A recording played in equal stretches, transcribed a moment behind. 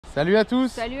Salut à tous.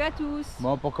 Salut à tous.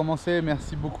 Bon, pour commencer,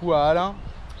 merci beaucoup à Alain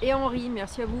et Henri,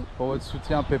 merci à vous pour votre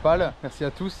soutien PayPal. Merci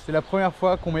à tous. C'est la première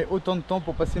fois qu'on met autant de temps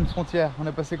pour passer une frontière. On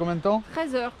a passé combien de temps?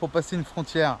 13 heures. Pour passer une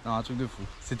frontière. Non, un truc de fou.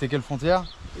 C'était quelle frontière?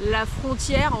 La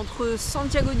frontière entre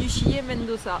Santiago du Chili et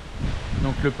Mendoza.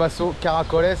 Donc le passo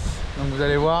caracoles. Donc vous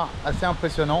allez voir, assez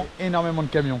impressionnant. Énormément de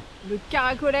camions. Le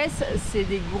caracoles, c'est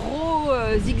des gros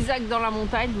zigzags dans la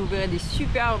montagne. Vous verrez des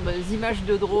superbes images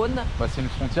de drone. Bah, c'est une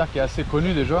frontière qui est assez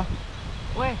connue déjà.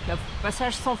 Ouais, le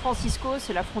passage San Francisco,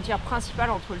 c'est la frontière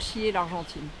principale entre le Chili et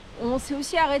l'Argentine. On s'est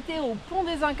aussi arrêté au pont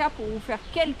des Incas pour vous faire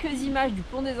quelques images du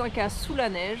pont des Incas sous la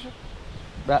neige.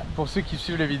 Bah, pour ceux qui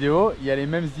suivent les vidéos, il y a les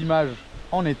mêmes images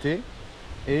en été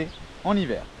et en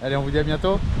hiver. Allez, on vous dit à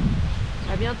bientôt.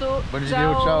 À bientôt. Bonne ciao.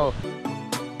 vidéo, ciao.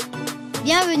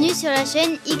 Bienvenue sur la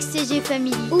chaîne XTG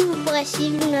Family, où vous pourrez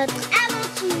suivre notre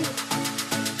aventure.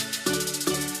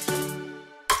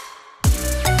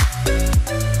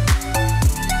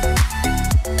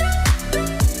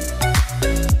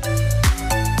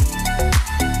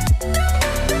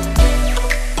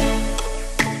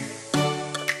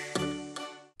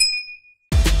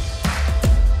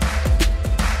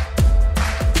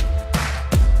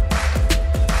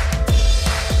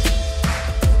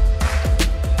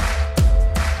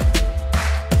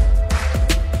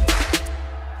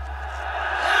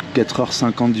 –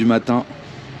 4h50 du matin,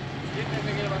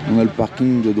 on a le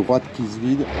parking de droite qui se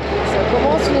vide. Ça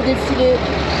commence le défilé.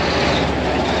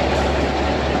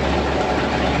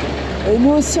 Et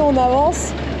nous aussi on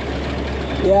avance.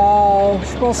 Il y a,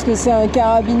 je pense que c'est un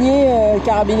carabinier,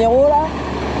 carabinero là,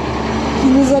 qui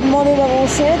nous a demandé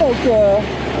d'avancer. Donc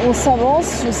on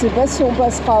s'avance. Je ne sais pas si on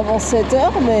passera avant 7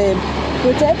 heures, mais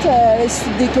peut-être à la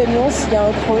suite des camions s'il y a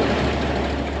un creux.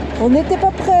 On n'était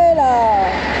pas prêts là.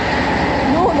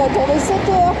 Nous on attendait 7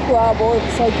 heures quoi. Bon,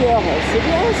 5 heures, c'est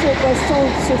bien, c'est passons,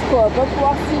 sauf qu'on va pas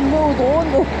pouvoir filmer au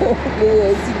drone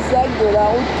les zigzags de la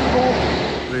route qui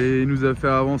monte. Et il nous a fait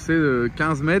avancer de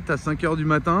 15 mètres à 5 heures du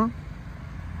matin.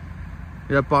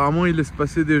 Et apparemment il laisse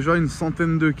passer déjà une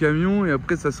centaine de camions et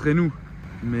après ça serait nous.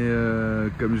 Mais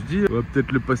comme je dis, on va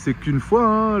peut-être le passer qu'une fois,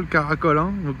 hein, le caracole.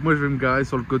 Hein. Donc moi je vais me garer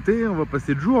sur le côté, on va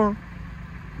passer le jour. Hein.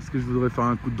 Parce que je voudrais faire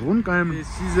un coup de drone quand même. Et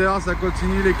 6 heures, ça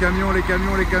continue, les camions, les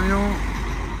camions, les camions.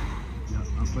 Il y a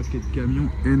un paquet de camions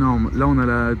énorme. Là, on a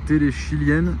la télé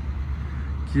chilienne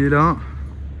qui est là.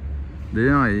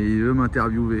 D'ailleurs, il veut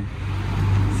m'interviewer.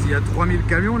 S'il y a 3000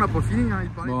 camions, on n'a pas fini. Hein,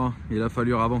 bon, il a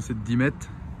fallu avancer de 10 mètres.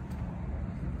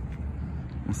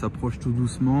 On s'approche tout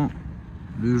doucement.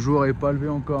 Le jour n'est pas levé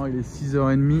encore, il est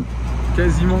 6h30.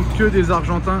 Quasiment que des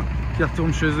Argentins qui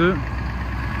retournent chez eux.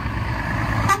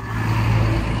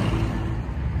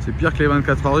 C'est pire que les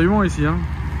 24 heures du Mans ici, hein.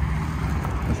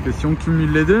 Parce que si on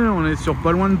cumule les deux, on est sur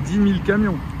pas loin de 10 000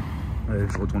 camions. Allez,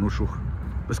 je retourne au chaud.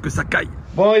 Parce que ça caille.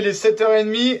 Bon, il est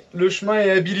 7h30, le chemin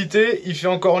est habilité, il fait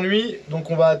encore nuit.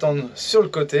 Donc on va attendre sur le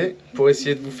côté pour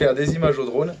essayer de vous faire des images au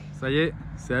drone. Ça y est,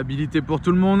 c'est habilité pour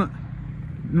tout le monde.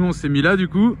 Nous on s'est mis là du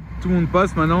coup. Tout le monde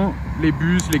passe maintenant. Les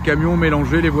bus, les camions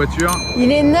mélangés, les voitures.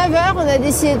 Il est 9 h, on a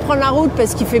décidé de prendre la route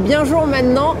parce qu'il fait bien jour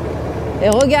maintenant. Et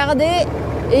regardez,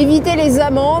 évitez les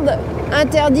amendes,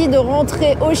 interdit de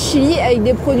rentrer au Chili avec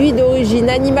des produits d'origine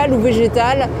animale ou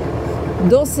végétale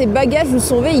dans ses bagages ou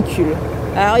son véhicule.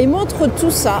 Alors il montre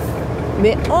tout ça,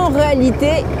 mais en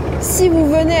réalité, si vous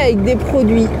venez avec des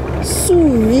produits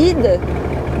sous vide,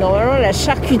 normalement la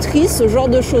charcuterie, ce genre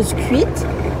de choses cuites,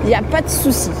 il n'y a pas de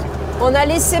souci. On a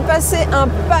laissé passer un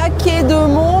paquet de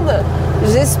monde,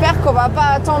 j'espère qu'on va pas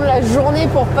attendre la journée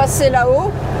pour passer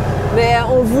là-haut. Mais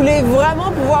on voulait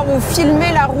vraiment pouvoir vous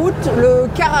filmer la route, le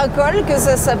caracole que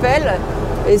ça s'appelle.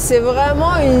 Et c'est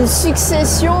vraiment une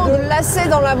succession de lacets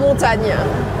dans la montagne.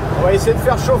 On va essayer de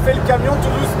faire chauffer le camion tout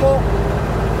doucement.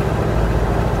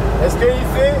 Est-ce qu'il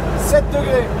fait 7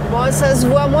 degrés? Bon, ça se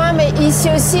voit moins, mais ici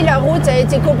aussi, la route a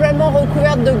été complètement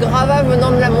recouverte de gravats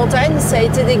venant de la montagne. Ça a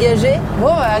été dégagé.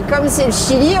 Bon, comme c'est le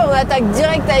Chili, on attaque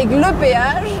direct avec le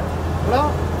péage. Là.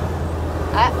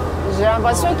 Ah. J'ai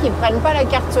l'impression qu'ils prennent pas la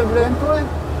carte bleue.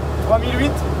 3008,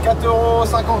 4,50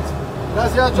 €.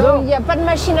 Là, donc il n'y a pas de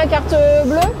machine à carte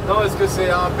bleue? Non, parce que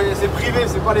c'est privé,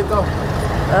 c'est pas l'État.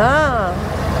 Ah.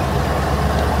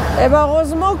 Eh ben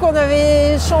heureusement qu'on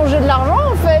avait changé de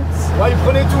l'argent en fait. Ouais, ils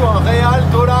prenaient tout, hein. Réal,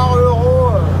 dollar, euro.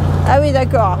 Ah oui,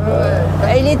 d'accord.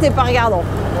 Ouais. Et il était pas regardant.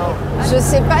 Non. Je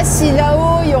sais pas si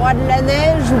là-haut il y aura de la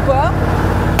neige ou pas.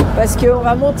 Parce qu'on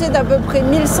va monter d'à peu près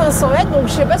 1500 mètres, donc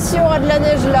je sais pas s'il y aura de la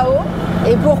neige là-haut.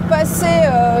 Et pour passer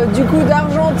du coup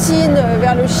d'Argentine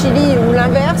vers le Chili ou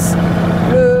l'inverse,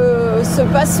 ce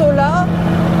passo-là,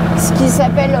 ce qui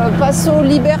s'appelle Passo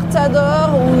Libertador,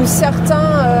 ou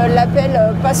certains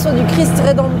l'appellent Passo du Christ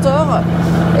Rédemptor.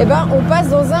 Et ben, on passe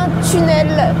dans un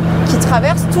tunnel qui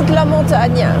traverse toute la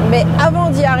montagne. Mais avant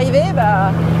d'y arriver, bah,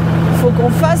 faut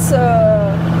qu'on fasse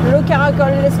le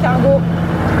caracole, l'escargot.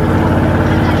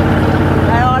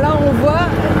 Alors là, on voit,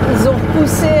 ils ont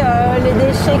repoussé les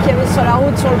déchets qu'il y avait sur la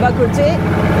route sur le bas-côté.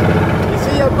 Ici,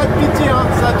 il n'y a pas de pitié, hein.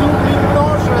 Ça double une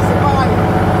blanche, c'est pareil.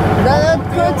 D'un autre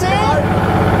côté,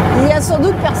 il n'y a sans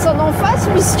doute personne en face,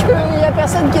 puisqu'il n'y a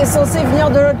personne qui est censé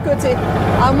venir de l'autre côté.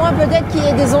 À moins peut-être qu'il y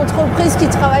ait des entreprises qui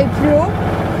travaillent plus haut.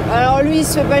 Alors lui, il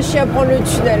se fait pas chier à prendre le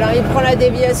tunnel, hein. Il prend la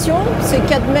déviation, c'est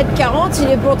 4,40 m,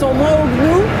 il est pourtant moins haut que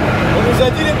nous. On nous a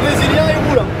dit les Brésiliens, ils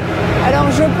roulent. Alors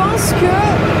je pense que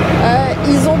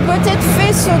ils ont peut-être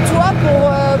fait ce toit pour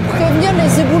prévenir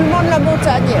les éboulements de la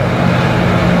montagne.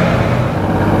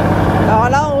 Alors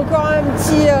là, encore un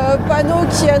petit panneau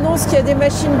qui annonce qu'il y a des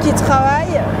machines qui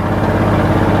travaillent.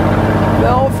 Mais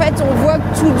en fait, on voit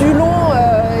que tout du long,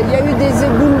 il y a eu des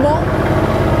éboulements.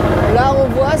 Là,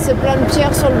 on voit, c'est plein de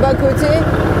pierres sur le bas-côté.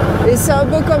 Et c'est un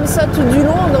peu comme ça tout du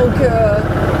long. Donc,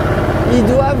 ils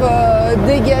doivent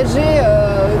dégager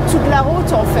toute la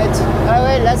route, en fait. Ah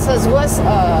ouais, là, ça se voit,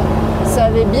 ça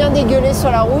avait bien dégueulé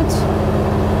sur la route.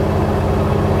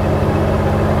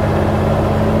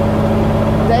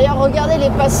 D'ailleurs, regardez les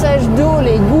passages d'eau,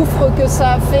 les gouffres que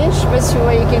ça a fait. Je ne sais pas si vous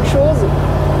voyez quelque chose.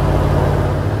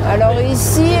 Alors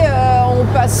ici, on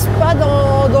passe pas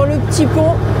dans le petit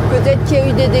pont. Peut-être qu'il y a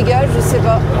eu des dégâts, je sais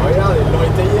pas. Alors, regarde, ils l'ont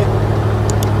étayé.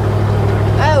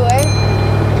 Ah ouais.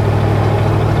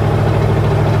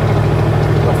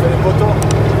 On a fait les poteaux.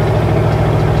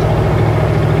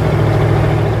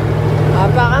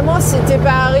 Apparemment, c'était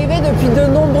pas arrivé depuis de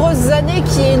nombreuses années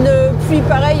qu'il y ait une pluie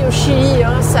pareille au Chili,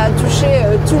 hein. Ça a touché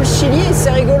tout le Chili et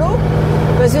c'est rigolo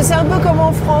parce que c'est un peu comme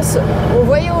en France. On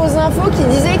voyait aux infos qui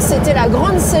disaient que c'était la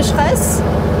grande sécheresse,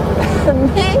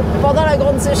 mais pendant la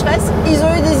grande sécheresse, ils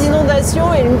ont eu des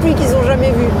inondations et une pluie qu'ils n'ont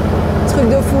jamais vue. Truc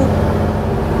de fou.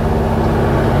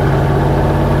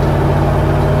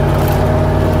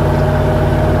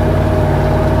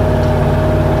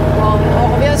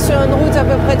 Sur une route à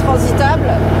peu près transitable.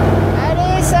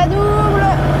 Allez, ça double.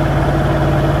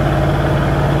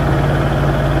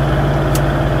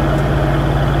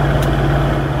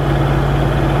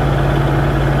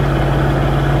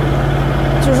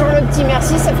 Toujours le petit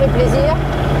merci, ça fait plaisir.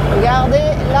 Regardez,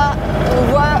 là,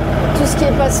 on voit tout ce qui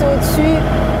est passé au-dessus.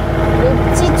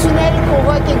 Le petit tunnel qu'on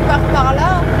voit quelque part par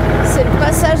là, c'est le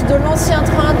passage de l'ancien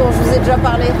train dont je vous ai déjà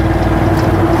parlé.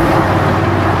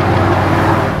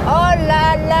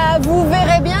 Vous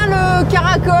verrez bien le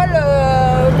caracole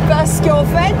parce qu'en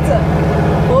fait,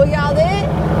 regardez,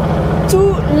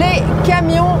 tous les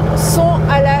camions sont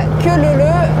à la queue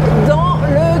leu dans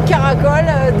le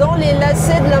caracole, dans les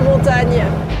lacets de la montagne.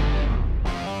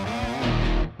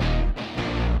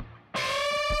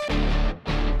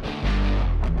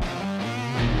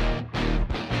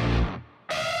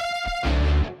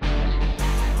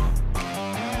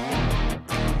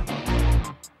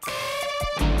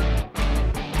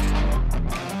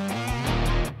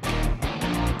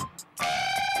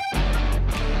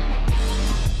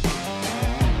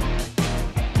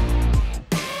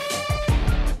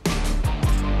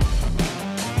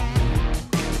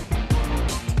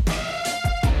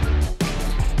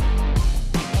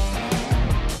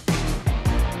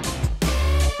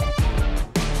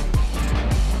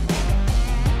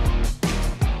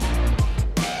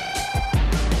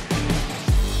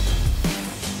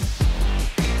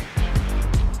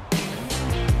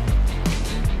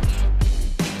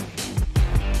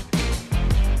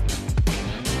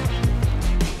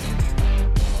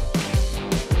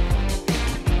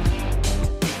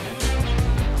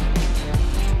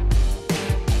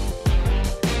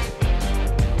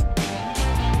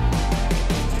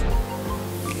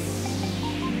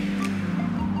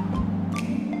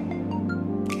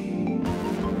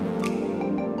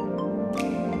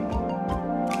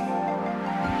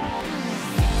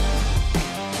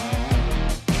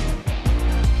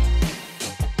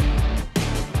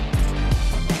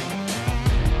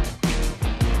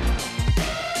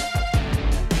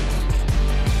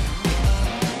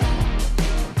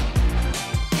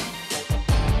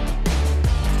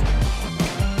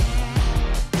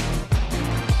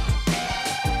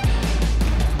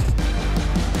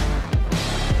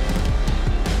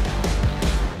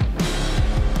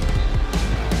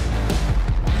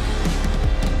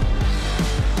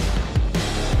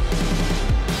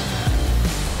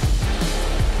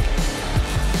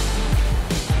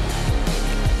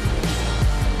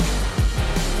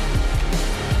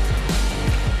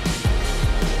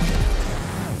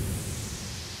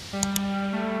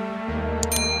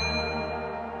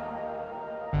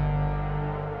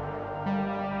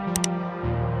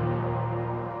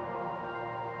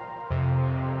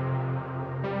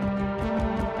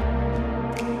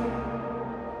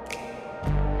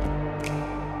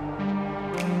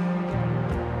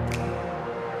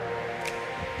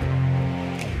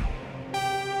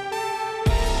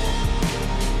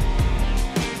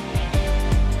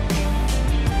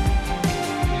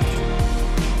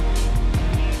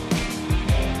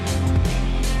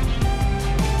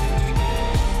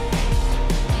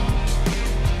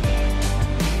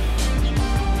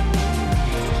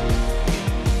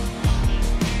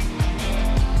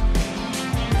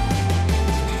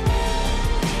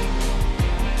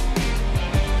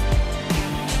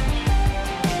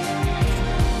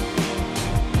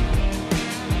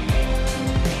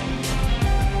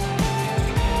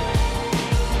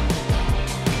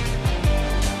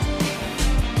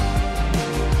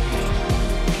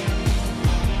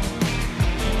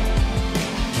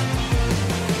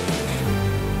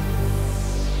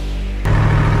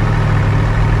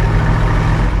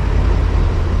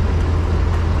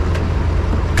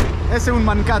 es un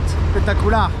mancat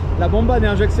espectacular. La bomba de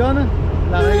injection,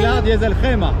 la regla diesel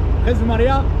crema. Jesús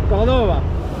María, Córdoba.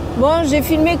 Bon, j'ai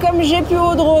filmé comme j'ai pu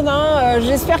au drone, hein.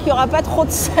 J'espère qu'il n'y aura pas trop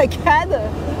de saccades.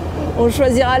 On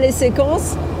choisira les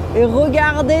séquences. Et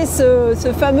regardez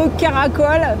ce fameux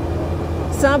caracole.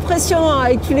 C'est impressionnant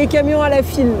avec tous les camions à la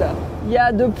file. Il y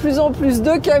a de plus en plus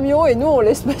de camions et nous on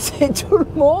laisse passer tout le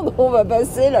monde. On va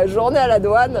passer la journée à la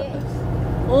douane.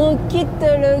 On quitte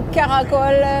le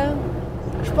caracole.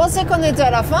 Je pensais qu'on était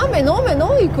à la fin, mais non,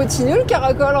 il continue le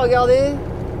caracole, regardez.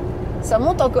 Ça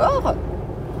monte encore.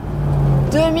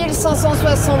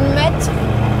 2560 mètres.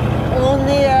 On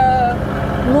est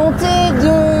monté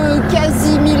de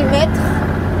quasi 1000 mètres.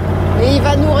 Et il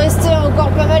va nous rester encore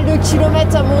pas mal de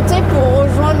kilomètres à monter pour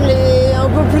rejoindre les un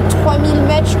peu plus de 3000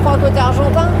 mètres, je crois, côté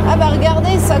argentin. Ah bah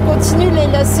regardez, ça continue les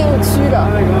lacets au-dessus là.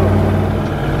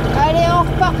 Allez, on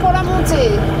repart pour la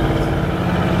montée.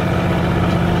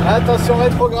 Attention,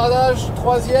 rétrogradage,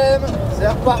 3e, c'est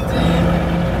reparti.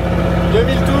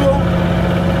 2000 tours.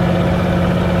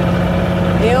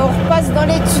 Et on repasse dans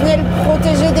les tunnels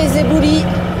protégés des éboulis.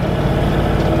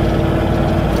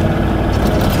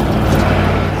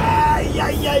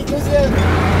 Aïe, deuxième.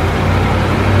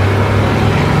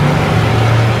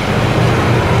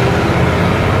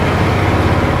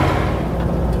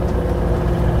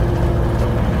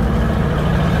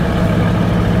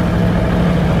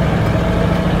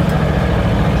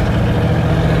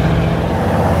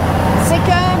 C'est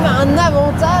quand même un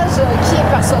avantage qu'il n'y ait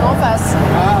personne en face.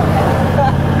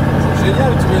 Ah, c'est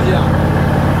génial, tu veux dire.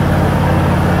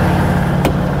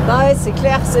 Ah ouais, c'est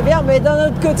clair, c'est bien, mais d'un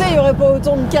autre côté, il n'y aurait pas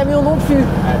autant de camions non plus.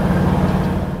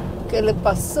 Quel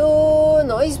passo?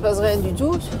 Non, il se passe rien du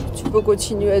tout. Tu peux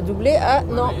continuer à doubler. Ah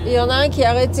non, il y en a un qui est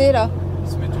arrêté là.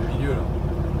 Il se met au milieu là.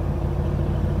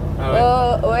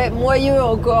 Ah ouais. Ouais, moyeux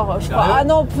encore, je crois. Ah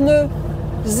non, pneu.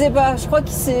 Je sais pas, je crois que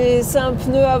c'est un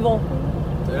pneu avant.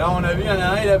 Et là, on a vu, il y en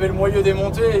a un, il avait le moyeu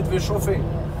démonté et il devait chauffer.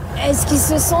 Est-ce qu'ils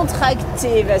se sont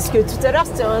tractés? Parce que tout à l'heure,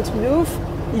 c'était un truc de ouf.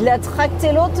 Il a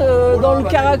tracté l'autre dans le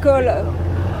caracole.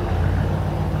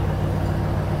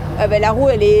 Ah ben la roue,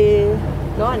 elle est...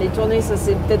 Non, elle est tournée, ça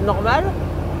c'est peut-être normal.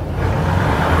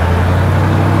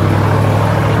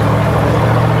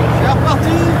 C'est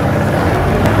reparti.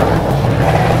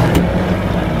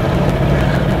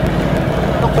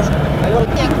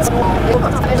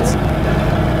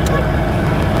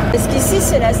 Parce qu'ici,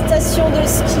 c'est la station de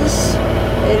ski.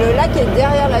 Et le lac est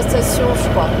derrière la station, je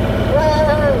crois.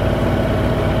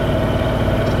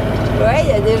 Ouais, il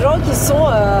y a des gens qui sont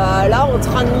là en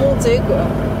train de monter, quoi.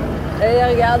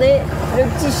 Et regardez, le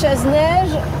petit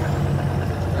chasse-neige.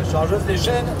 La chargeuse des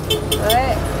chaînes.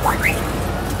 Ouais.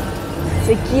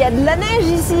 C'est qu'il y a de la neige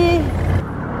ici.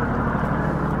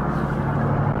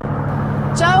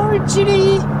 Ciao le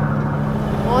Chili.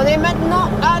 On est maintenant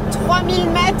à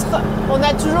 3000 mètres. On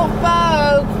n'a toujours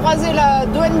pas croisé la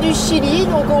douane du Chili,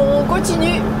 donc on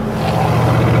continue.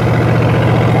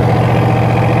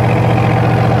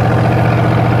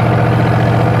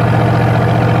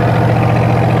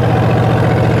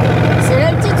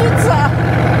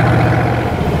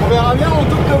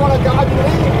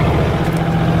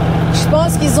 Je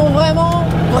pense qu'ils ont vraiment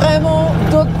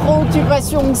d'autres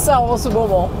préoccupations que ça en ce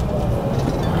moment.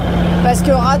 Parce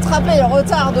que rattraper le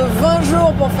retard de 20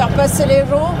 jours pour faire passer les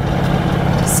gens,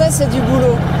 ça c'est du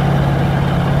boulot.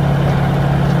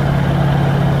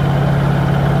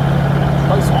 Je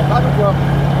crois qu'ils sont en panne ou quoi?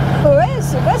 Ouais, je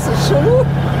sais pas, c'est chelou.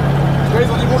 Là,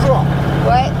 ils ont dit bonjour.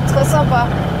 Ouais, très sympa.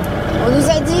 On nous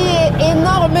a dit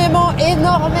énormément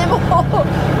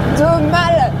de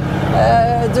mal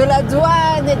de la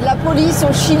douane et de la police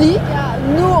au Chili.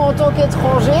 Nous, en tant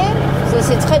qu'étrangers, ça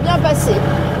s'est très bien passé.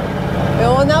 Et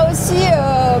on a aussi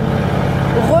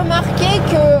remarqué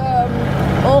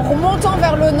que en remontant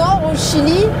vers le nord au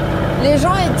Chili, les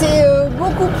gens étaient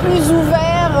beaucoup plus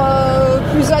ouverts,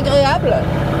 plus agréables.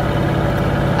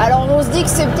 Alors on se dit que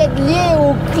c'est peut-être lié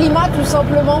au climat tout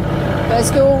simplement, parce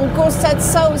qu'on constate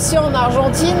ça aussi en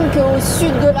Argentine, qu'au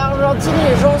sud de l'Argentine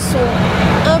les gens sont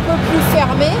un peu plus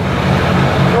fermés,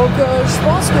 donc je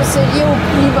pense que c'est lié au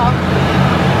climat.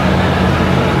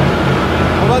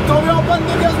 On va tomber en panne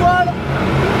de gasoil.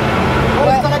 On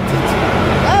reste à la petite.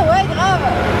 Ah ouais, grave.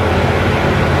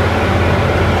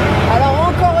 Alors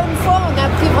encore une fois, on a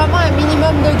pris vraiment un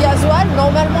minimum de gasoil,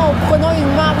 normalement en prenant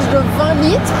une marge de 20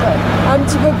 litres, un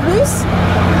petit peu plus.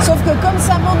 Sauf que comme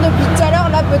ça monte depuis tout à l'heure,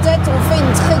 là peut-être on fait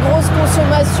une très grosse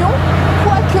consommation.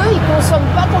 Quoique, ils ne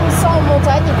consomment pas comme ça en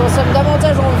montagne, ils consomment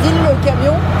davantage en ville le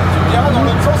camion. Tu diras, dans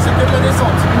l'autre sens, c'est que de la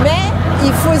descente. Mais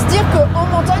il faut se dire qu'en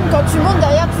montagne, quand tu montes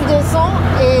derrière, tu descends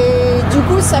et du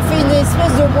coup ça fait une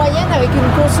espèce de moyenne avec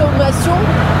une consommation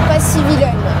pas si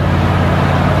vilaine.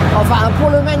 Enfin, pour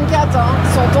le man 4, hein,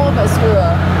 s'entend, parce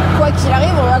que quoi qu'il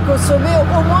arrive, on va consommer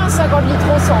au moins 50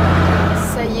 litres ensemble.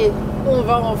 Ça y est, on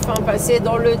va enfin passer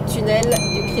dans le tunnel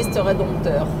du Christ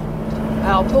Rédempteur.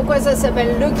 Alors pourquoi ça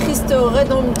s'appelle le Christ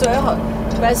Rédempteur?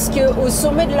 Parce qu'au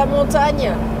sommet de la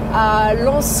montagne, à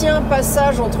l'ancien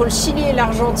passage entre le Chili et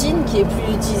l'Argentine, qui est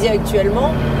plus utilisé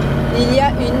actuellement, il y a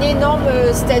une énorme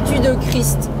statue de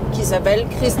Christ qui s'appelle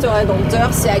Christ Rédempteur.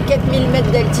 C'est à 4000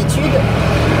 mètres d'altitude.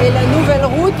 Et la nouvelle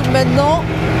route, maintenant,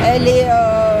 elle est,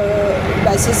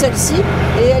 c'est celle-ci.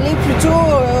 Et elle est plutôt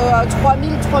à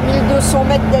 3000-3200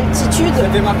 mètres d'altitude. Ça a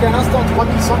été marqué à l'instant,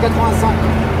 3185.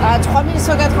 À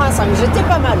 3185, j'étais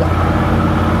pas mal.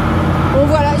 Bon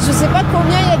voilà, je sais pas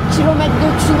combien il y a de kilomètres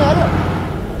de tunnel.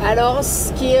 Alors,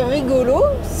 ce qui est rigolo,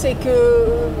 c'est que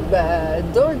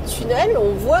dans le tunnel,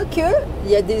 on voit qu'il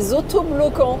y a des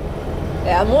autobloquants.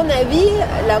 Et à mon avis,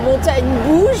 la montagne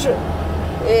bouge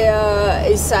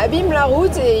et ça abîme la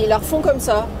route et ils la refont comme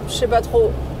ça. Je sais pas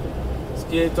trop. Ce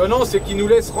qui est étonnant, c'est qu'ils nous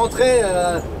laissent rentrer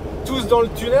tous dans le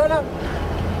tunnel.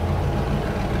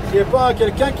 Il n'y a pas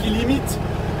quelqu'un qui limite.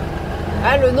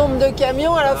 Ah, le nombre de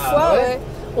camions à la fois, ouais.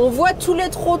 On voit tous les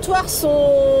trottoirs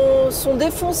sont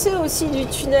défoncés aussi du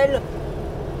tunnel.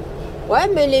 Ouais,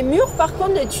 mais les murs, par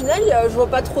contre, des tunnels, je vois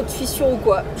pas trop de fissures ou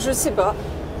quoi. Je sais pas.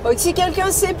 Donc, si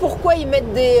quelqu'un sait pourquoi ils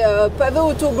mettent des pavés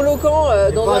autobloquants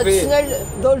dans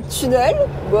le tunnel,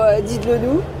 dites-le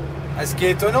nous. Ah, ce qui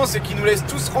est étonnant, c'est qu'ils nous laissent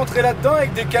tous rentrer là-dedans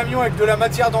avec des camions avec de la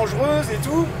matière dangereuse et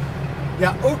tout. Il n'y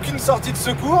a aucune sortie de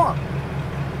secours.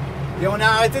 Et on est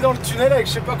arrêté dans le tunnel avec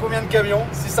je sais pas combien de camions.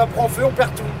 Si ça prend feu, on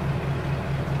perd tout.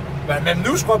 Même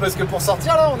nous, je crois, parce que pour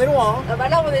sortir, là, on est loin. Hein. Ah bah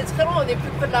là, on est très loin, on est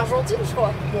plus près de l'Argentine, je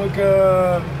crois. Donc,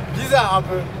 bizarre un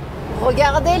peu.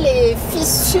 Regardez les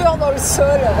fissures dans le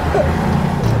sol.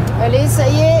 Allez, ça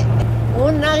y est,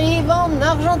 on arrive en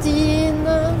Argentine.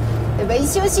 Et bah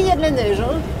ici aussi, il y a de la neige.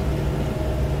 Hein.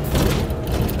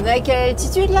 On est à quelle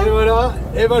altitude, là? Et voilà.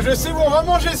 Et ben, je sais où on va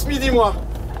manger ce midi, moi.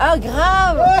 Ah,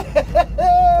 grave.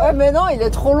 Ouais, mais non, il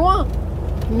est trop loin.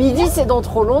 Midi, c'est dans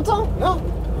trop longtemps. Non.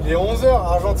 Il est 11h,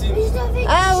 Argentine.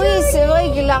 Ah oui, c'est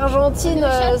vrai que l'Argentine,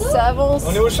 ça avance.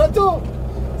 On est au château.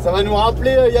 Ça va nous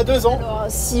rappeler il y a 2 ans. Alors,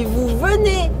 si vous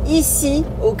venez ici,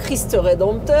 au Christ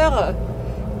Rédempteur,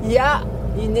 il y a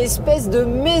une espèce de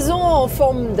maison en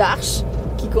forme d'arche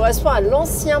qui correspond à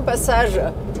l'ancien passage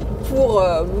pour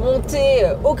monter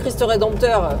au Christ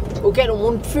Rédempteur, auquel on ne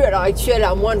monte plus à l'heure actuelle,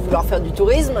 à moins de vouloir faire du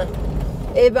tourisme.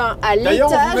 Et ben à l'étage. D'ailleurs,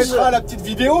 on vous mettra la petite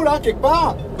vidéo là, quelque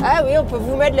part. Ah oui, on peut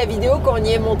vous mettre la vidéo quand on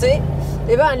y est monté.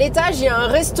 Et ben à l'étage, il y a un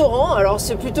restaurant. Alors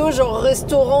c'est plutôt genre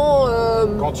restaurant.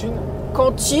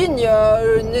 Cantine. Il y a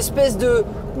une espèce de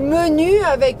menu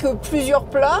avec plusieurs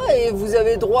plats et vous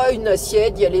avez droit à une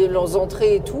assiette. Il y a les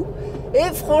entrées et tout.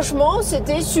 Et franchement,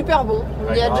 c'était super bon.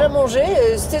 On y a déjà mangé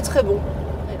et c'était très bon.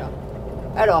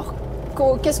 Alors,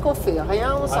 qu'est-ce qu'on fait?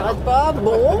 Rien, on s'arrête pas.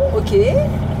 Bon, ok.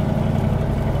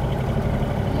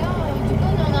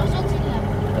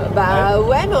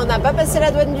 Ouais, mais on n'a pas passé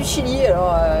la douane du Chili,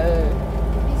 alors...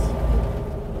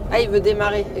 Ah, il veut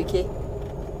démarrer, ok.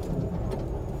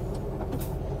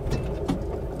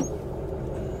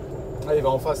 Allez, il va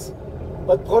en face.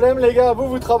 Pas de problème, les gars,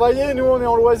 vous travaillez, nous, on est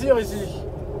en loisir ici.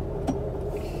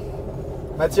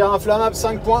 Matière inflammable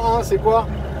 5.1, c'est quoi?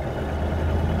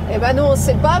 Eh ben nous, on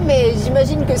sait pas, mais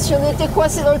j'imagine que si on était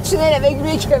coincé dans le tunnel avec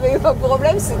lui et qu'il avait eu un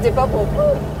problème, c'était pas pour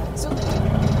nous.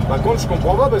 Par contre, je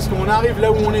comprends pas parce qu'on arrive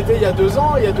là où on était il y a 2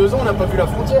 ans. Il y a 2 ans, on n'a pas vu la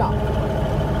frontière.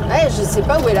 Ouais, je sais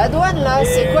pas où est la douane là.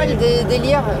 C'est quoi le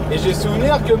délire? Et j'ai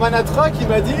souvenir que Manatra qui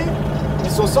m'a dit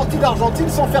ils sont sortis d'Argentine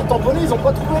sans faire tamponner, ils n'ont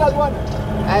pas trouvé la douane.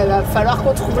 Il va falloir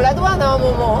qu'on trouve la douane à un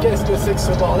moment. Qu'est-ce que c'est que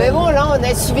ce bordel? Mais bon, là, on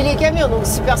a suivi les camions, donc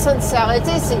si personne s'est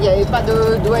arrêté, c'est qu'il n'y avait pas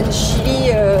de douane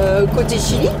Chili côté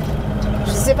Chili.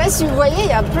 Je sais pas si vous voyez, il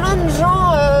y a plein de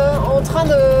gens en train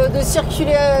de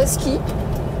circuler à ski.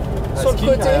 Sur le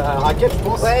côté. Raquette, je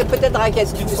pense. Ouais, peut-être raquette.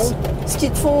 Ski de fond. Ski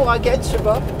de fond ou raquette, je sais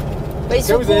pas. Ils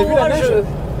sont vous avez vu la neige?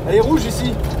 Elle est rouge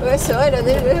ici. Ouais, c'est vrai, la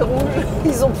neige est rouge.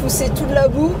 Ils ont poussé toute la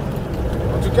boue.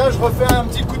 En tout cas, je refais un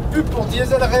petit coup de pub pour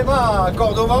Diesel Rema à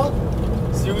Cordova.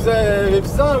 Si vous avez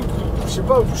besoin, je sais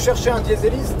pas, vous cherchez un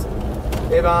dieseliste,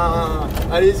 eh ben,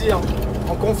 allez-y, hein,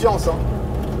 en confiance. Hein.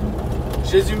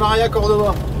 Jésus Maria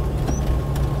Cordova.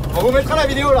 On vous mettra la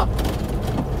vidéo là.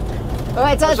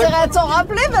 Ouais, t'as intérêt à t'en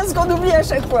rappeler parce qu'on oublie à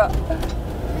chaque fois.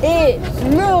 Et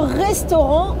le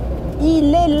restaurant,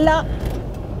 il est là.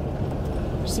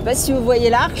 Je sais pas si vous voyez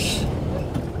l'arche.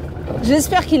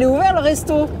 J'espère qu'il est ouvert le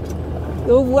resto.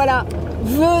 Donc voilà,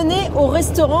 venez au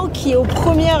restaurant qui est au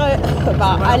premier,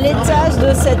 à l'étage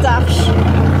de cette arche.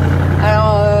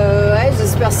 Alors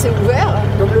j'espère c'est ouvert.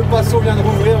 Comme le Passo vient de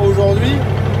rouvrir aujourd'hui.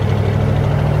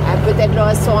 Ah, peut-être le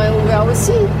restaurant est ouvert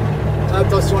aussi.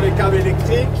 Attention les câbles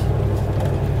électriques.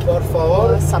 Por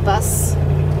favor. Ça passe.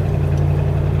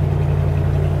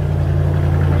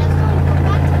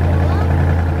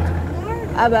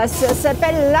 Ah bah ça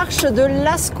s'appelle l'arche de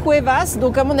Las Cuevas.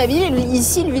 Donc à mon avis,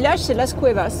 ici le village c'est Las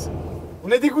Cuevas. On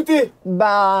est dégoûté.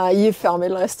 Bah il est fermé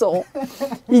le restaurant.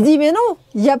 Il dit mais non,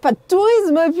 il n'y a pas de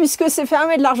tourisme puisque c'est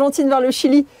fermé de l'Argentine vers le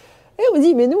Chili. Et on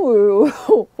dit mais nous on est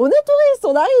touristes,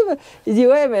 on arrive. Il dit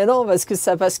ouais mais non parce que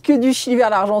ça passe que du Chili vers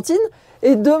l'Argentine.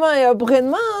 Et demain et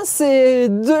après-demain, c'est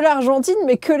de l'Argentine,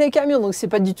 mais que les camions. Donc, c'est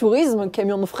pas du tourisme,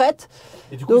 camion de fret.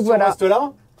 Et du coup, donc, si voilà. on reste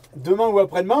là, demain ou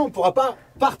après-demain, on ne pourra pas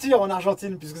partir en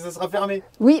Argentine puisque ça sera fermé.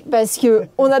 Oui, parce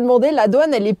qu'on a demandé, la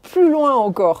douane, elle est plus loin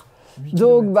encore.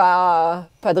 Donc, bah,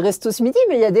 pas de resto ce midi,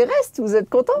 mais il y a des restes. Vous êtes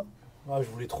contents? Ah, je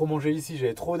voulais trop manger ici,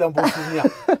 j'avais trop d'un bon souvenir.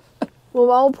 Bon,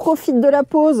 bah, on profite de la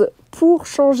pause pour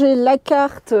changer la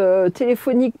carte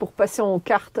téléphonique pour passer en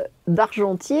carte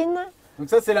d'Argentine. Donc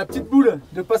ça c'est la petite boule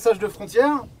de passage de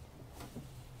frontière.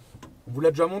 On vous l'a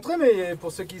déjà montré, mais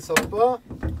pour ceux qui ne savent pas,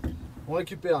 on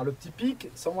récupère le petit pic,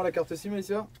 sors-moi la carte SIM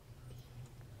ici.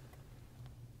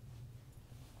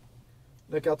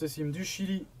 La carte SIM du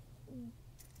Chili,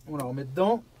 on la remet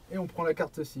dedans et on prend la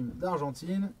carte SIM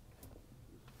d'Argentine.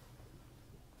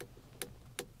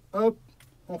 Hop,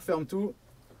 on ferme tout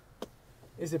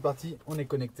et c'est parti, on est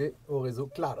connecté au réseau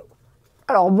Claro.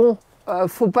 Alors bon,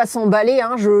 faut pas s'emballer,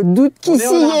 hein. Je doute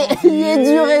qu'ici il y ait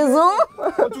du réseau.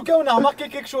 En tout cas, on a remarqué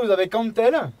quelque chose avec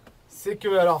Antel, c'est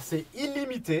que alors c'est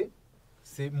illimité,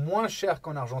 c'est moins cher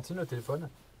qu'en Argentine le téléphone,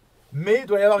 mais il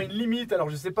doit y avoir une limite. Alors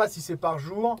je sais pas si c'est par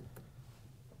jour,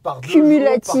 par 2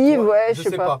 cumulative, jours, par ouais, je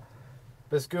sais pas.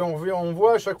 Parce qu'on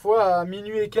voit à chaque fois à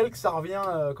minuit et quelques, ça revient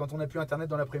quand on n'a plus internet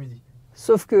dans l'après-midi.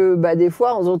 Sauf que bah, des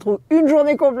fois, on se retrouve une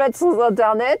journée complète sans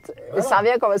internet et ça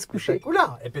revient quand on va se coucher.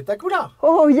 Pétacoulard.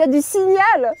 Oh, il y a du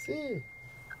signal. Si.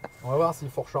 On va voir s'il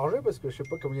faut recharger parce que je sais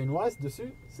pas combien il nous reste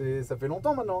dessus. Ça fait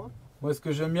longtemps maintenant. Hein. Moi, ce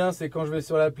que j'aime bien, c'est quand je vais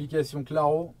sur l'application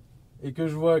Claro et que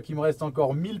je vois qu'il me reste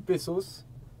encore 1000 pesos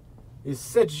et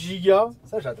 7 gigas.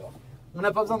 Ça, j'adore. On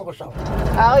n'a pas besoin de recharge.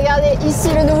 Alors regardez, ici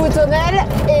le nouveau tunnel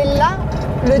et là,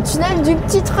 le tunnel du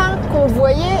petit train qu'on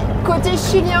voyait côté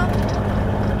chilien.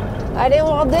 Allez,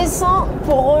 on redescend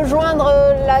pour rejoindre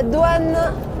la douane.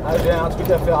 Ah, j'ai un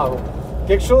truc à faire avant.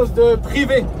 Quelque chose de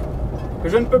privé que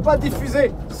je ne peux pas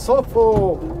diffuser, sauf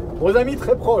aux amis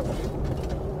très proches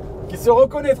qui se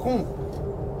reconnaîtront.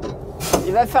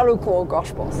 Il va faire le con encore,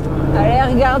 je pense.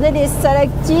 Allez, regardez les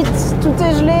stalactites, tout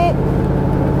est gelé.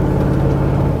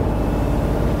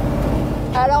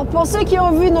 Alors, pour ceux qui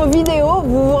ont vu nos vidéos,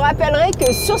 vous vous rappellerez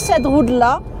que sur cette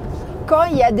route-là, quand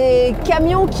il y a des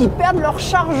camions qui perdent leur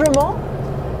chargement,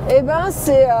 eh ben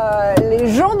c'est les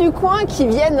gens du coin qui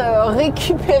viennent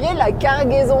récupérer la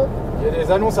cargaison. Il y a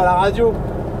des annonces à la radio.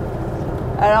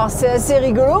 Alors c'est assez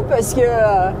rigolo parce que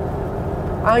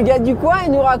un gars du coin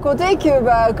il nous racontait que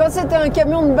bah, quand c'était un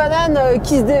camion de bananes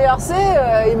qui se déversait,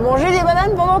 il mangeait des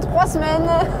bananes pendant 3 semaines.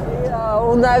 Et,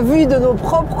 on a vu de nos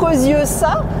propres yeux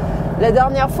ça. La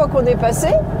dernière fois qu'on est passé,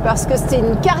 parce que c'était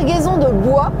une cargaison de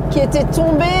bois qui était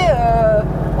tombée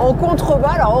en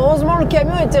contrebas. Alors heureusement le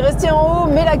camion était resté en haut,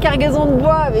 mais la cargaison de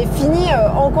bois avait fini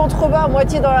en contrebas, à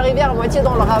moitié dans la rivière, à moitié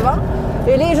dans le ravin.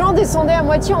 Et les gens descendaient à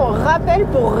moitié en rappel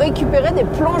pour récupérer des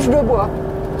planches de bois.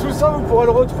 Tout ça, vous pourrez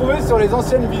le retrouver sur les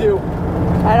anciennes vidéos.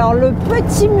 Alors le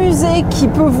petit musée qui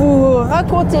peut vous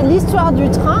raconter l'histoire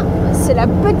du train, c'est la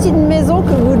petite maison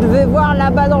que vous devez voir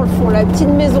là-bas dans le fond, la petite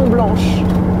maison blanche.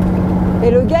 Et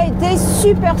le gars était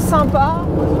super sympa.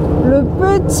 Le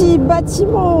petit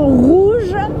bâtiment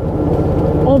rouge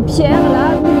en pierre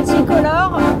là,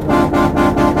 multicolore.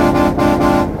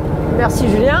 Merci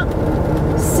Julien.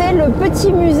 C'est le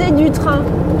petit musée du train.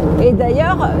 Et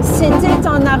d'ailleurs, c'était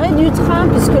un arrêt du train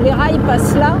puisque les rails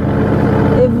passent là.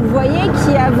 Et vous voyez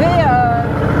qu'il y avait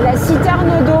la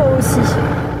citerne d'eau aussi.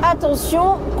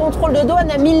 Attention, contrôle de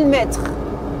douane à 1000 mètres.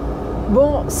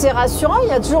 Bon, c'est rassurant, il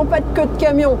n'y a toujours pas de queue de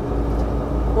camion.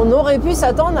 On aurait pu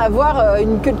s'attendre à avoir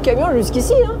une queue de camion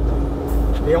jusqu'ici. Hein.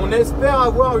 Et on espère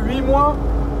avoir 8 mois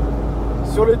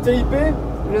sur le TIP.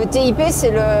 Le TIP,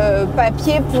 c'est le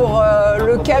papier pour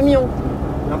le camion.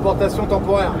 L'importation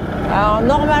temporaire. Alors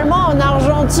normalement en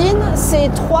Argentine, c'est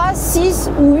 3,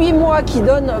 6 ou 8 mois qui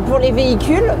donnent pour les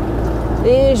véhicules.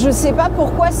 Et je ne sais pas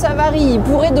pourquoi ça varie. Ils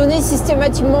pourraient donner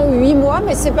systématiquement 8 mois,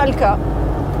 mais c'est pas le cas.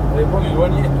 Ça dépend du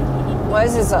douanier. Ouais,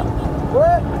 c'est ça.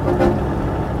 Ouais.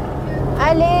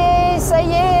 Allez, ça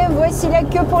y est, voici la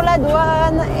queue pour la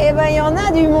douane. Et ben, il y en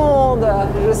a du monde.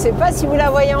 Je sais pas si vous la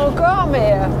voyez encore,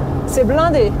 mais c'est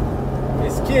blindé. Et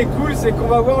ce qui est cool, c'est qu'on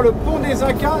va voir le pont des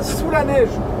Incas sous la neige.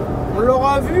 On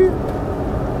l'aura vu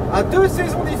à 2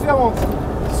 saisons différentes.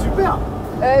 Super.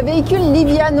 Véhicule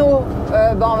Liviano.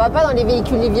 On va pas dans les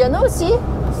véhicules Liviano aussi?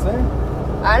 Je sais.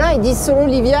 Ah non, ils disent solo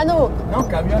Liviano. Non,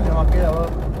 camion, il est marqué là-bas.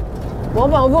 Bon,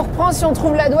 on vous reprend si on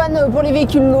trouve la douane pour les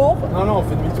véhicules lourds. Non, on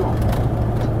fait demi-tour.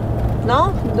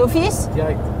 Non? D'office?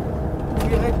 Direct.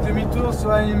 Direct demi-tour sur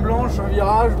la ligne blanche, un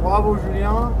virage. Bravo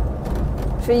Julien.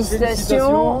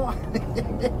 Félicitations.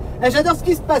 J'adore ce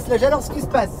qui se passe là, j'adore ce qui se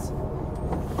passe.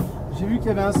 J'ai vu qu'il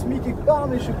y avait un SMIC quelque part,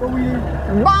 mais je sais pas où il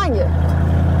est. Bang!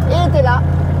 Il était là.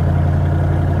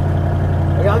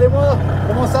 Regardez-moi,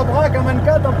 comment ça braque un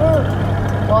 24 un peu.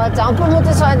 Bon, t'es un peu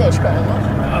monté sur la neige quand même.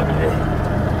 Ah, mais...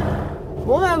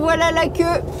 Bon, ben voilà la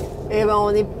queue. Et ben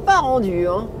on n'est pas rendu.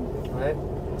 Hein. Ouais.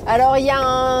 Alors il y a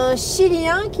un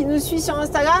Chilien qui nous suit sur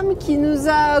Instagram qui nous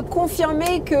a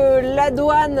confirmé que la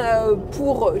douane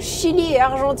pour Chili et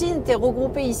Argentine était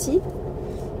regroupée ici.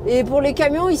 Et pour les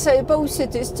camions, il savait pas où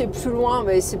c'était plus loin,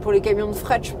 mais c'est pour les camions de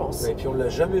fret, je pense. Et puis on l'a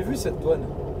jamais vu cette douane.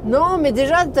 Non, mais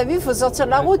déjà, t'as vu, il faut sortir de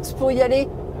la route pour y aller.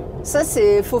 Ça,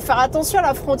 faut faire attention à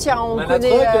la frontière. On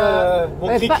connaît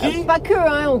pas que,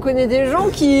 hein, on connaît des gens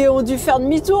qui ont dû faire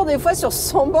demi-tour des fois sur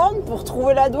 100 bornes pour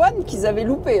trouver la douane qu'ils avaient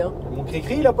loupé. Hein. Mon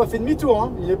cri-cri, il a pas fait demi-tour,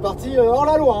 hein. Il est parti hors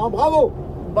la loi, hein. Bravo.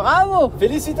 Bravo.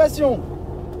 Félicitations.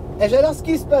 Et j'adore ce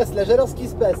qui se passe là, j'adore ce qui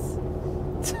se passe.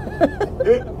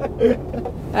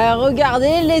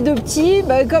 Regardez les deux petits,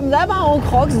 comme d'hab, en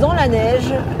crocs dans la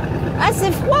neige. Ah,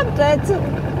 c'est froid peut-être.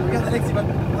 Regarde Alex, il va...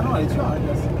 Ah non, elle est dure la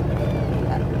glace.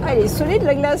 Ah, elle est solide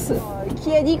la glace.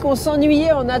 Qui a dit qu'on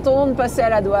s'ennuyait en attendant de passer à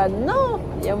la douane? Non,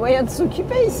 il y a moyen de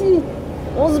s'occuper ici.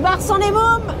 On se barre sans les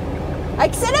mômes.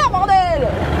 Accélère, bordel.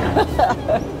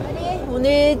 Allez, on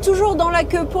est toujours dans la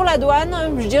queue pour la douane.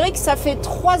 Je dirais que ça fait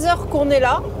 3 heures qu'on est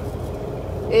là.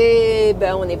 Et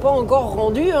on n'est pas encore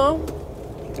rendu. Hein.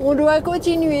 On doit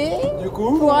continuer du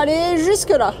coup, pour aller jusque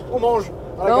là. On mange.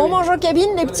 On mange en cabine,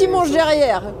 les petits mangent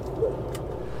derrière.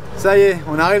 Ça y est,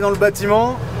 on arrive dans le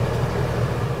bâtiment.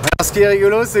 Alors ce qui est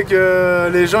rigolo, c'est que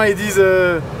les gens ils disent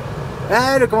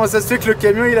comment ça se fait que le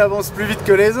camion il avance plus vite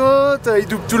que les autres, il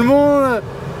double tout le monde.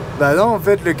 Bah non, en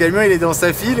fait le camion il est dans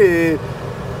sa file et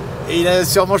il a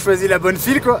sûrement choisi la bonne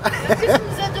file quoi. En plus, on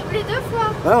nous a doublé 2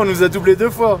 fois. Ouais, on nous a doublé 2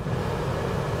 fois.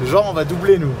 Genre on va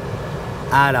doubler nous.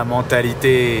 Ah la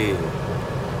mentalité.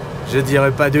 Je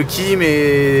dirais pas de qui,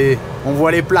 mais on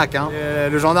voit les plaques. Hein.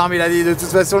 Le gendarme il a dit de toute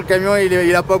façon le camion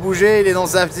il a pas bougé, il est dans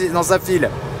sa file.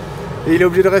 Et il est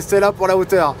obligé de rester là pour la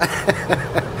hauteur.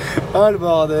 Oh le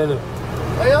bordel.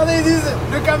 Regardez, ils disent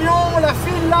le camion, la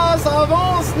file là, ça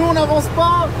avance, nous on n'avance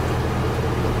pas.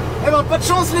 Eh ben pas de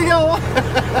chance les gars.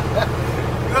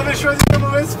 Vous avez choisi la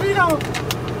mauvaise file. Hein.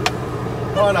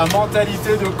 Oh la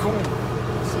mentalité de con.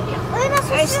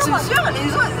 Je te jure, les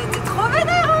gens ils étaient trop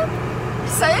vénères. Hein.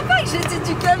 Ils savaient pas que j'étais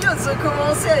du camion. Ils ont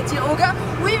commencé à dire aux gars,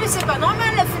 oui mais c'est pas normal,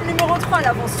 la file numéro 3 elle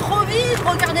avance trop vite,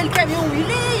 regardez le camion où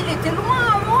il était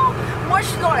loin avant. Moi je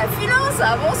suis dans la file 1,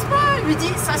 ça avance pas. Il lui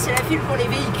dit, ça c'est la file pour les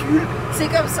véhicules, c'est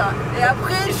comme ça. Et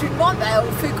après je lui demande,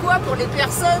 on fait quoi pour les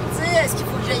personnes, tu sais, est-ce qu'il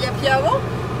faut que j'aille à pied avant?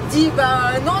 Il dit,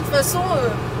 non, de toute façon,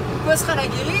 on passera la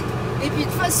guérite. Et puis de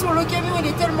toute façon, le camion il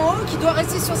est tellement haut qu'il doit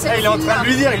rester sur cette file. Il est en train de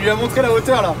lui dire, il lui a montré la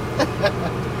hauteur là.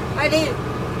 Allez,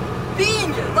 ping,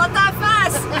 dans ta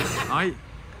face. Oui,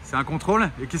 c'est un contrôle.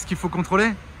 Et qu'est-ce qu'il faut contrôler?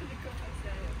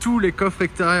 Tous les coffres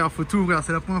extérieurs, faut tout ouvrir.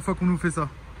 C'est la première fois qu'on nous fait ça.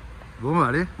 Bon,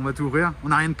 allez, on va tout ouvrir. On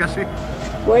n'a rien de caché.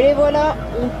 Bon, allez, voilà,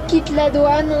 on quitte la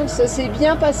douane. Ça s'est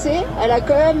bien passé. Elle a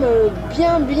quand même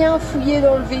bien fouillé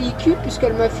dans le véhicule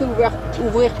puisqu'elle m'a fait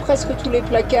ouvrir presque tous les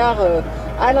placards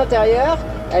à l'intérieur.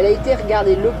 Elle a été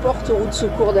regarder le porte-roue de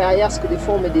secours derrière, parce que des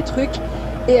fois on met des trucs.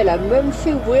 Et elle a même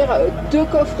fait ouvrir 2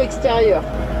 coffres extérieurs.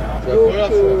 Donc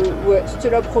ouais, c'était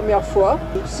la première fois.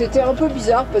 C'était un peu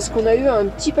bizarre parce qu'on a eu un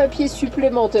petit papier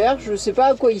supplémentaire. Je ne sais pas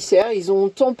à quoi il sert. Ils ont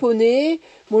tamponné,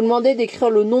 m'ont demandé d'écrire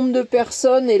le nombre de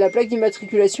personnes et la plaque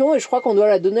d'immatriculation. Et je crois qu'on doit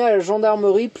la donner à la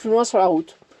gendarmerie plus loin sur la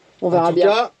route. On verra bien.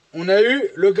 En tout cas, on a eu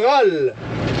le Graal.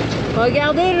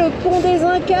 Regardez le pont des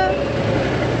Incas.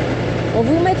 On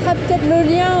vous mettra peut-être le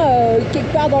lien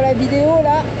quelque part dans la vidéo,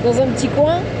 là, dans un petit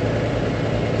coin.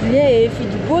 Julien avait fait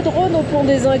du beau drone au pont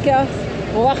des Incas.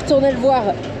 On va retourner le voir.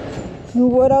 Nous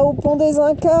voilà au pont des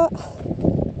Incas.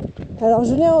 Alors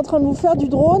Julien est en train de nous faire du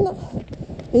drone.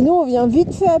 Et nous on vient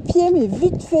vite fait à pied, mais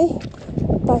vite fait.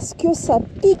 Parce que ça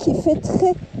pique, il fait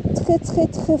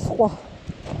très froid.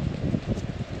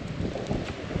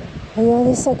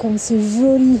 Regardez ça comme c'est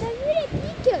joli.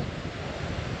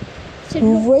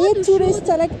 Vous voyez tous les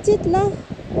stalactites là?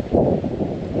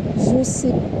 Je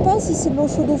sais pas si c'est de l'eau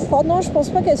chaude ou froide. Non, je pense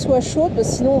pas qu'elle soit chaude, parce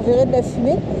que sinon on verrait de la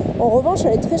fumée. En revanche,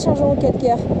 elle est très chargée en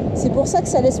calcaire. C'est pour ça que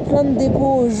ça laisse plein de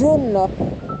dépôts jaunes là.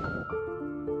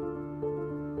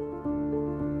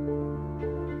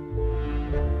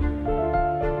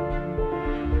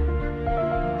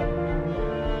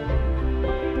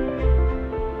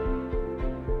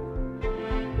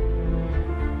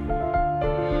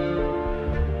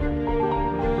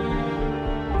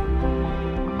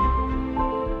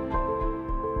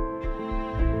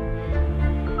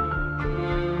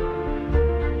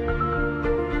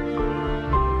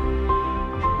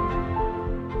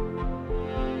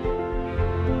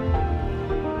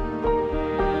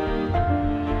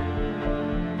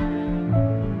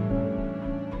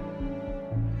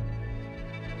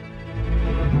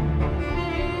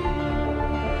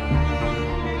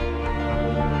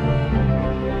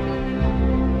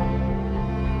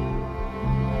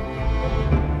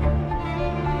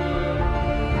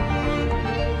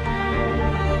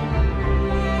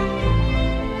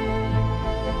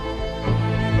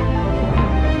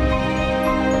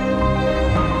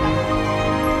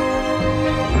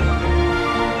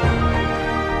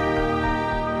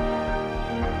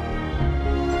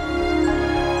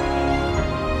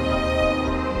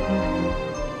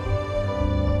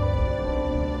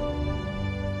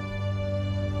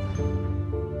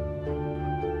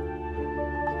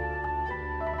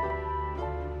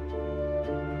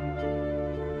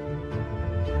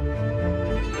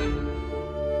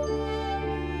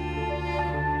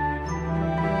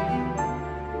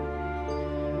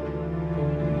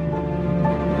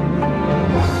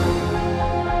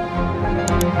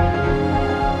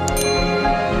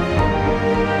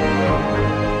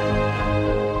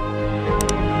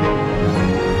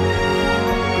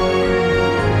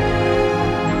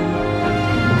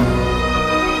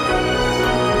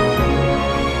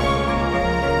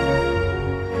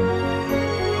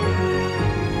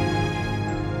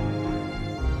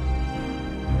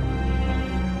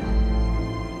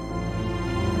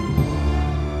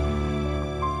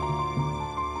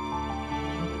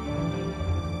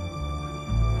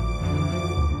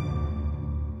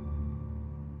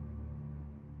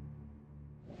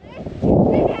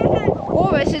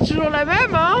 C'est toujours la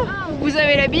même, hein? Vous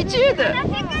avez l'habitude.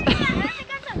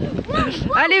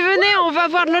 Allez, venez, on va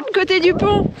voir de l'autre côté du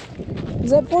pont.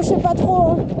 Vous approchez pas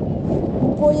trop, hein?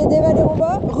 Vous pourriez dévaler en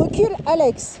bas. Recule,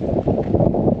 Alex.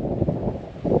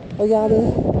 Regardez.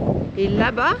 Et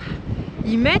là-bas,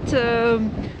 ils mettent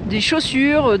des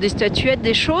chaussures, des statuettes,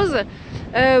 des choses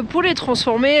pour les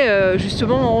transformer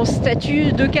justement en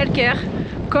statues de calcaire.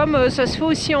 Comme ça se fait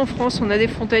aussi en France, on a des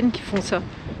fontaines qui font ça.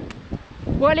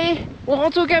 Bon allez, on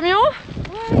rentre au camion?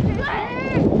 Ouais,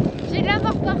 j'ai de la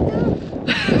mort partout.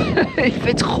 Il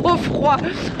fait trop froid.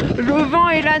 Le vent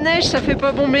et la neige, ça fait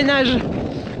pas bon ménage.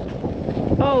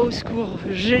 Oh, au secours,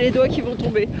 j'ai les doigts qui vont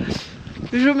tomber.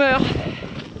 Je meurs.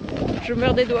 Je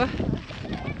meurs des doigts.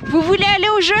 Vous voulez aller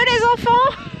au jeu, les enfants?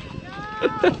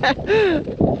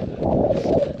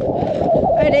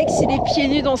 Alex, il est pieds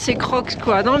nus dans ses crocs,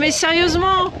 quoi. Non mais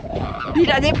sérieusement,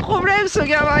 il a des problèmes, ce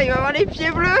gamin. Il va avoir les pieds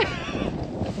bleus.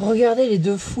 Regardez les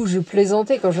deux fous, je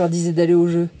plaisantais quand je leur disais d'aller au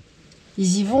jeu.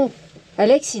 Ils y vont.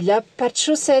 Alex, il a pas de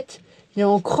chaussettes. Il est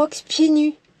en crocs pieds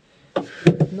nus.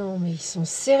 Non, mais ils sont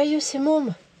sérieux, ces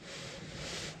mômes.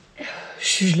 Je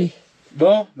suis gelée.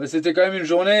 Bon, bah c'était quand même une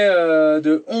journée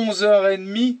de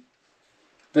 11h30.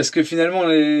 Parce que finalement,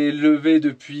 on est levé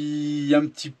depuis un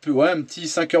petit peu, ouais, un petit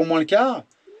 5h moins le quart.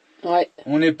 Ouais.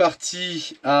 On est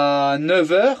parti à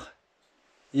 9h.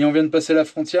 Et on vient de passer la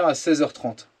frontière à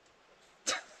 16h30.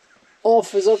 En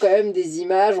faisant quand même des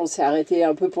images, on s'est arrêté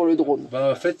un peu pour le drone.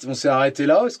 Bah en fait, on s'est arrêté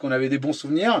là parce qu'on avait des bons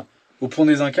souvenirs au pont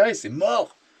des Incas et c'est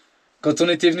mort. Quand on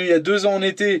était venu il y a 2 ans en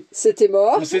été, c'était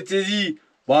mort. On s'était dit,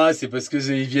 bah c'est parce que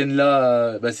ils viennent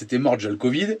là, bah c'était mort déjà le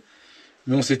Covid.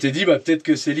 Mais on s'était dit, bah peut-être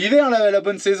que c'est l'hiver la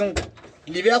bonne saison.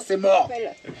 L'hiver c'est mort.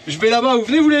 Je vais là-bas, vous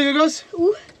venez vous les gosses? Où?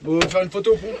 On va faire une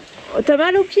photo au pont. Oh, t'as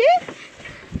mal aux pieds?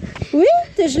 Oui,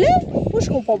 t'es gelé? Moi je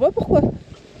comprends pas pourquoi.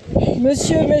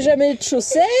 Monsieur met jamais de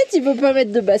chaussettes, il veut pas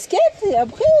mettre de basket et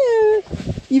après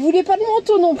il voulait pas de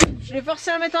manteau non plus. Je l'ai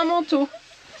forcé à mettre un manteau.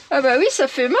 Ah bah oui, ça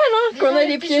fait mal hein, quand on a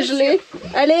les pieds gelés.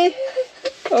 Allez,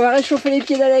 on va réchauffer les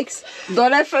pieds d'Alex. Dans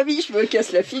la famille, je me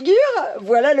casse la figure.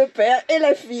 Voilà le père et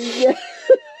la fille.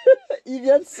 Il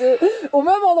vient de se... au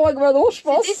même endroit que Manon, je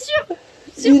pense. C'est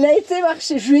sûr. Il a été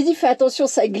marché. Je lui ai dit fais attention,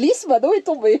 ça glisse. Manon est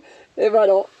tombé. Et ben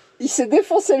non, il s'est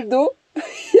défoncé le dos.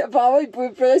 Et apparemment, il pouvait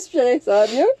plus respirer. Ça va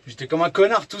mieux? J'étais comme un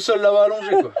connard tout seul là-bas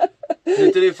allongé quoi.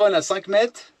 Le téléphone à 5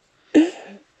 mètres.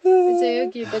 C'est eux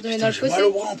qui est pas tombé dans le J'ai fossé. mal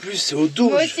au bras en plus, c'est au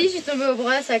dos. Moi aussi, je suis tombée au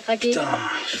bras, ça a craqué. Putain,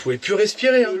 je pouvais plus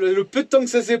respirer. Hein. Le peu de temps que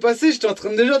ça s'est passé, j'étais en train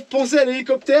déjà de penser à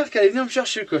l'hélicoptère qui allait venir me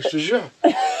chercher, quoi, je te jure.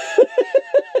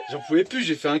 J'en pouvais plus,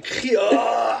 j'ai fait un cri. Oh,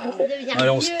 allez,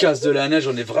 on se casse de la neige,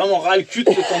 on est vraiment ras le cul de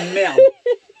ce temps de merde.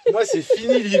 Moi, c'est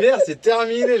fini l'hiver, c'est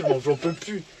terminé, j'en peux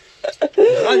plus.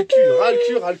 Ras le cul, ras le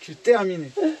cul, ras le cul,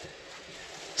 terminé.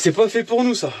 C'est pas fait pour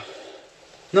nous, ça.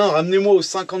 Non, ramenez-moi aux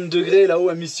 50 degrés là-haut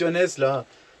à Missionnes, là.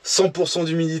 100%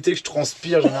 d'humidité, que je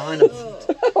transpire, j'en ai rien à foutre.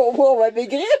 Au moins, on va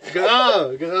maigrir.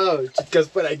 Grave, grave. Tu te casses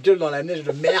pas la gueule dans la neige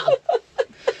de merde.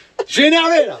 Je suis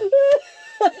énervé, là.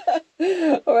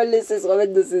 On va le laisser se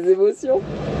remettre de ses émotions.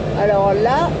 Alors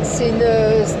là, c'est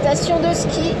une station de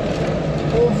ski.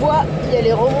 On voit, il y a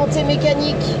les remontées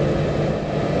mécaniques.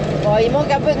 Bon, il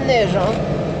manque un peu de neige, hein.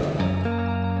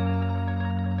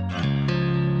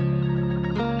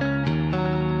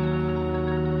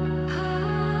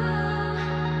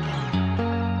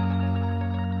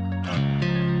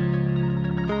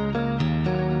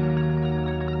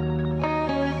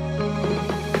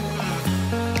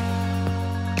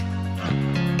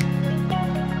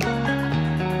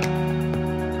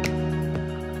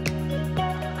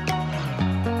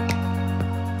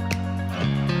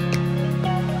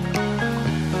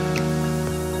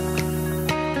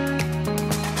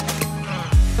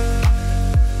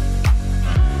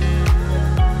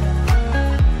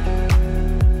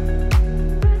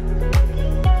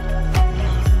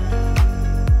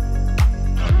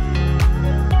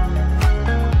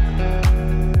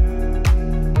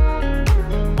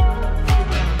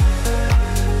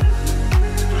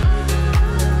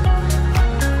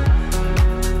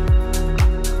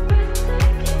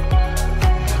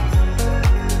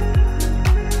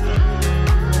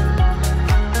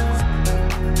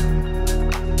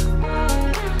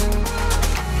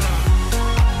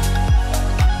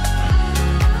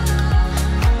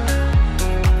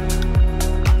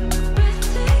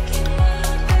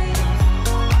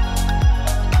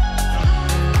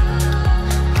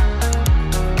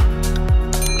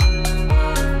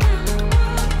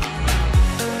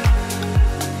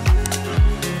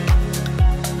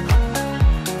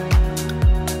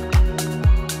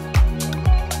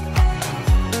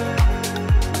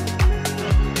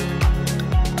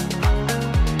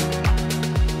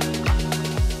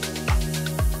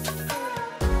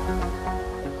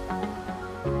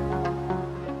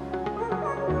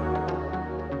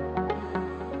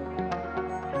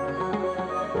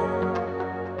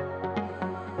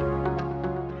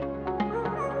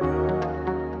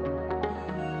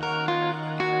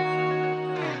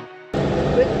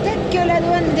 Peut-être que la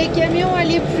douane des camions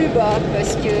elle est plus bas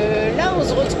parce que là on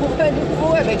se retrouve à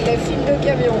nouveau avec la file de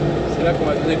camions. C'est là qu'on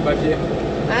va donner le papier.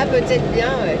 Ah peut-être bien,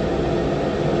 ouais.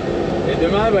 Et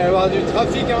demain il va y avoir du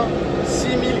trafic, hein.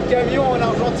 6000 camions en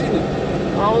Argentine.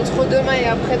 Ah, entre demain et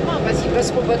après-demain parce qu'ils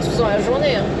passeront pas tous dans la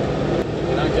journée. Hein.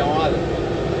 Il y en a un qui est en rade.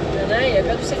 Il y en a un, il a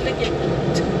perdu sa claquette.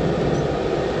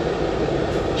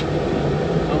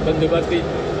 En panne de batterie.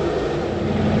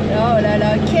 Oh là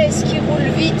là, qu'est-ce qui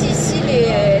roule vite ici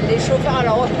les chauffeurs.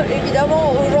 Alors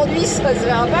évidemment aujourd'hui ça se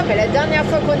verra pas, mais la dernière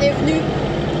fois qu'on est venu,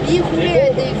 ils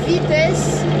roulaient à des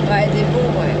vitesses. Ouais, des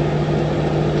bombes, ouais.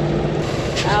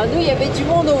 Alors nous il y avait du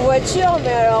monde aux voitures,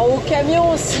 mais alors aux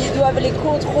camions, s'ils doivent les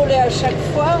contrôler à chaque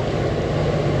fois,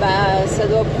 bah ça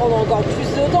doit prendre encore plus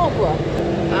de temps quoi.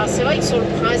 Alors c'est vrai que sur le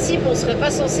principe on serait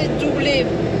pas censé doubler.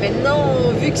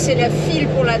 Maintenant vu que c'est la file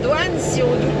pour la douane, si on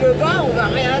double pas on va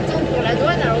rien attendre pour la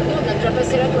douane alors que nous on a déjà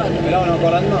passé la douane. Mais là on est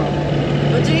encore là-dedans.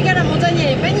 Dans tous les cas la montagne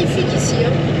elle est magnifique ici.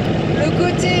 Hein. Le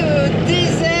côté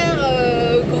désert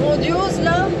grandiose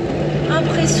là,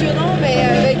 impressionnant, mais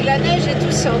avec la neige et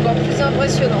tout c'est encore plus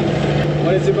impressionnant. On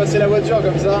va laisser passer la voiture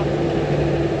comme ça.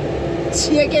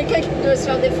 S'il y a quelqu'un qui doit se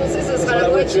faire défoncer, ce sera la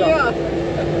voiture.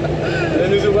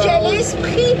 Quel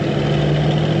esprit!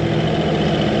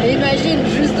 Imagine,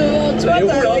 juste devant toi,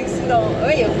 t'as un accident.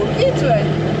 Oui, il roule vite, ouais.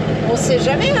 On sait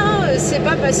jamais, hein. C'est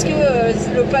pas parce que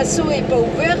le passo est pas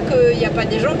ouvert qu'il n'y a pas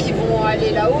des gens qui vont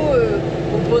aller là-haut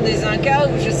au pont des Incas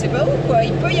ou je sais pas où, quoi.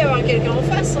 Il peut y avoir quelqu'un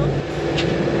en face, hein.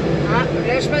 Ah,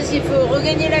 là, je pense qu'il faut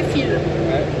regagner la file.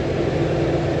 Ouais.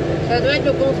 Ça doit être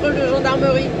le contrôle de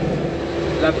gendarmerie.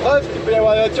 La preuve qu'il peut y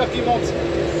avoir des voitures qui montent.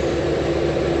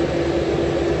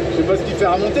 Je sais pas ce qu'il fait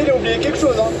remonter, il a oublié quelque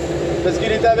chose, hein. Parce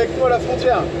qu'il était avec nous à la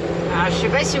frontière. Alors, je sais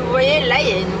pas si vous voyez, là, il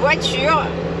y a une voiture.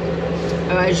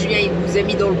 Julien, il vous a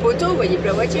mis dans le poteau, vous voyez plus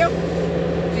la voiture.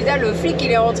 Puis là, le flic,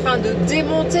 il est en train de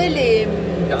démonter les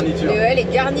garnitures, les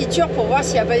garnitures pour voir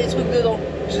s'il n'y a pas des trucs dedans.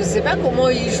 Je sais pas comment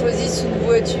ils choisissent une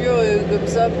voiture comme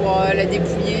ça pour la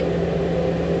dépouiller.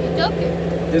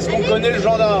 Est-ce qu'on connaît le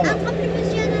gendarme?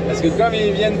 Parce que comme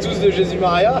ils viennent tous de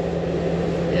Jésus-Maria.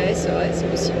 Ouais, c'est vrai, c'est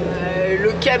possible.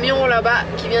 Le camion là-bas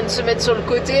qui vient de se mettre sur le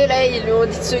côté, là, ils lui ont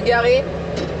dit de se garer.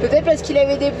 Peut-être parce qu'il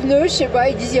avait des pneus, je sais pas,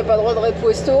 ils disent qu'il n'y a pas de droit de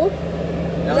reposto.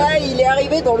 Là, il est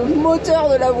arrivé dans le moteur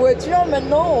de la voiture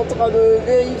maintenant, en train de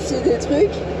vérifier des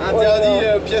trucs. Interdit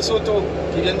pièces auto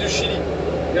qui viennent du Chili.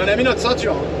 Et on a mis notre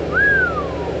ceinture.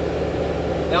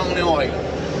 Là, on est en règle.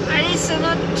 Allez, c'est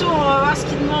notre tour, on va voir ce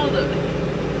qu'il demande.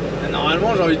 Et normalement,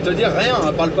 j'ai envie de te dire rien,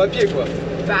 à part le papier, quoi.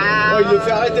 Bah... Oh, il le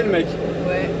fait arrêter, le mec.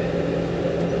 Ouais.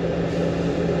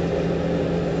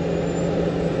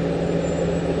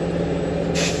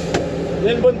 Il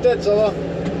a une bonne tête, ça va.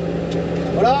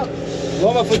 Voilà.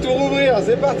 Bon, bah, faut tout rouvrir,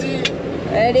 c'est parti.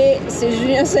 Allez, c'est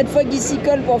Julien cette fois qui s'y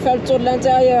colle pour faire le tour de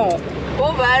l'intérieur. Bon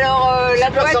bah alors la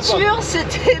Super voiture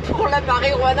c'était pour la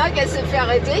marijuana qu'elle s'est fait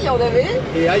arrêter, il y en avait.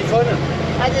 Et iPhone.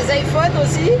 Ah, des iPhones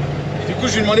aussi. Et du coup,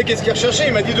 je lui ai demandé qu'est-ce qu'il recherchait,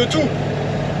 il m'a dit de tout.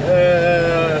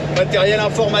 Matériel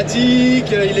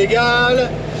informatique, illégal,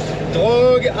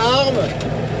 drogue, armes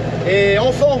et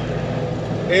enfants.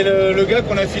 Et le gars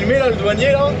qu'on a filmé là, le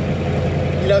douanier là,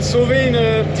 il a sauvé une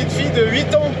petite fille de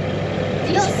 8 ans.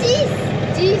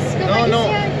 10, comme Non,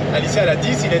 Alicia elle a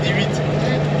 10, il a dit 8.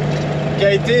 Qui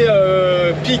a été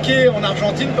piqué en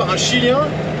Argentine par un Chilien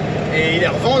et il est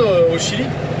revendre au Chili.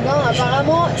 Non,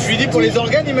 apparemment... Je lui ai dit pour les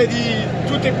organes, il m'a dit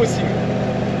tout est possible.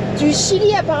 Du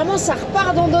Chili, apparemment, ça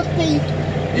repart dans d'autres pays.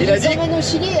 Et Ils les emmènent au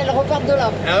Chili et elles repartent de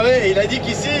là. Ah ouais, il a dit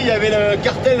qu'ici, il y avait le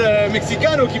cartel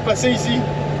mexicano qui passait ici.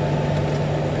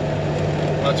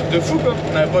 Un truc de fou quoi,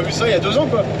 on n'avait pas vu ça il y a 2 ans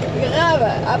quoi. Grave.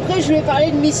 Après, je lui ai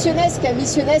parlé de Missionnès, qu'à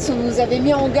Missionnès, on nous avait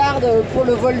mis en garde pour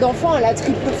le vol d'enfants à la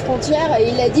triple frontière. Et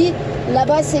il a dit,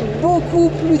 là-bas, c'est beaucoup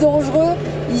plus dangereux.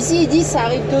 Ici, il dit, ça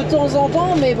arrive de temps en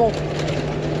temps, mais bon.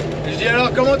 Et je dis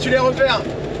alors, comment tu les repères?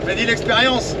 Il m'a dit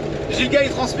l'expérience. J'ai dit, le gars, il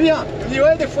transpire. Il me dit,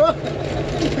 ouais, des fois.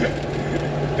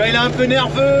 Quand il est un peu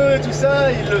nerveux et tout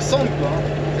ça, ils le sentent quoi.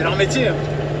 C'est leur métier.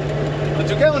 En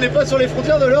tout cas, on n'est pas sur les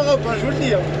frontières de l'Europe, hein, je vous le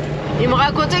dis. Il me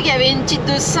racontait qu'il y avait une petite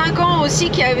de 5 ans aussi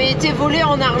qui avait été volée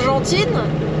en Argentine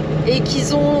et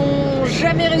qu'ils ont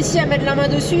jamais réussi à mettre la main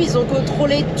dessus. Ils ont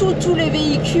contrôlé tous les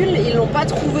véhicules, ils l'ont pas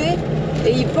trouvée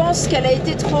et ils pensent qu'elle a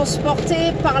été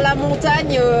transportée par la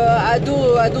montagne à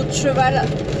dos de cheval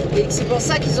et que c'est pour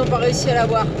ça qu'ils n'ont pas réussi à la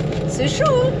voir. C'est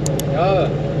chaud hein. Ah.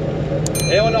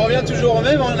 Et on en revient toujours au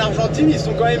même, en Argentine ils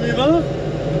sont quand même humains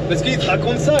parce qu'ils te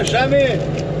racontent ça, jamais.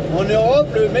 En Europe,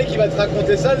 le mec il va te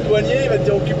raconter ça, le douanier il va te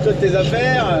dire occupe-toi de tes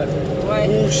affaires. Ouais.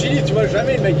 Ou au Chili, tu vois,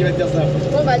 jamais le mec il va te dire ça.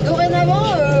 Bon bah dorénavant,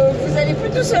 vous allez plus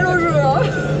tout seul au jeu. Hein.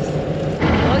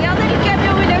 Regardez le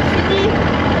camion, il a fini.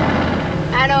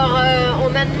 Alors,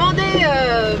 on a demandé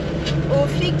aux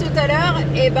flics tout à l'heure,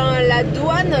 et ben la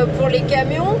douane pour les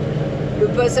camions, le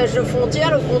passage de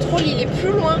frontière, le contrôle, il est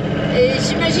plus loin. Et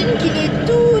j'imagine qu'il est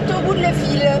tout au bout de la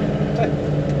file.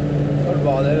 Oh le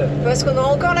bordel. Parce qu'on a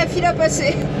encore la file à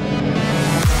passer.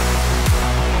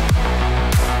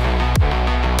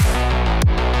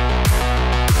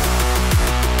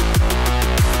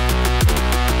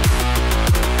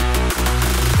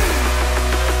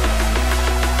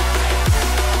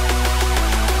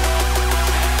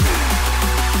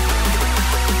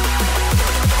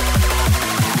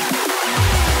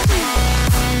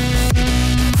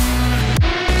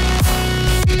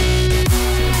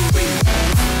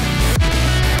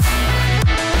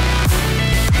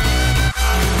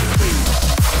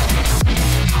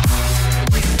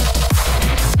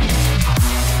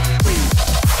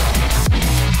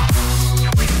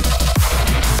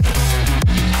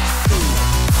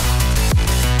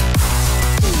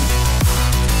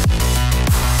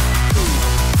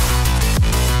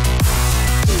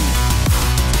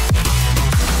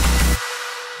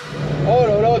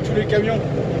 Les camions.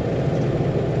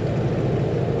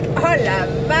 Oh la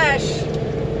vache!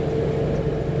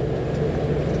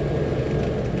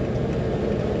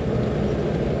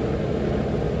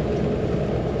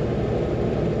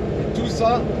 Et tout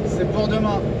ça, c'est pour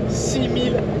demain.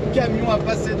 6000 camions à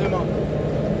passer demain.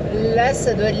 Là,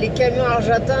 ça doit être les camions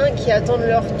argentins qui attendent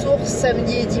leur tour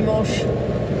samedi et dimanche.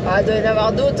 Ah, il doit y en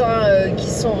avoir d'autres hein, qui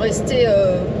sont restés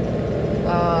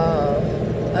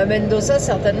à Mendoza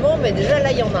certainement, mais déjà là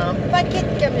il y en a un paquet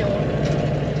de camions.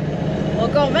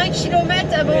 Encore 20 km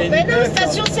avant. Mais non,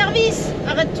 station-service,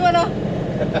 arrête-toi là.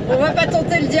 On va pas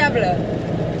tenter le diable.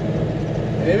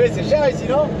 Mais c'est cher ici,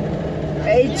 non?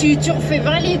 Et tu refais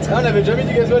 20 litres. Ah, on avait déjà mis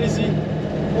du gasoil ici.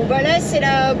 Bon bah là c'est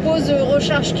la pause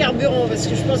recharge carburant parce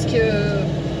que je pense que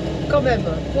quand même,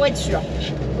 pour être sûr,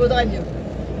 faudrait mieux.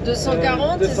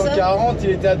 240, c'est ça? 240, il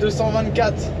était à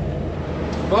 224.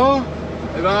 Bon.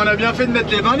 Eh ben on a bien fait de mettre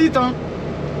les 20 litres hein.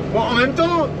 Bon en même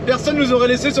temps personne nous aurait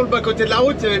laissé sur le bas-côté de la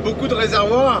route. Il y avait beaucoup de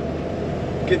réservoirs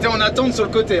qui étaient en attente sur le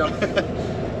côté hein.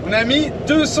 On a mis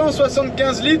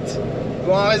 275 litres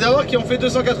pour un réservoir qui en fait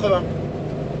 280.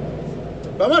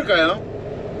 Pas mal quand même hein.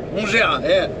 On gère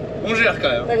On gère quand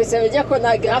même. Ouais, mais ça veut dire qu'on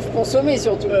a grave consommé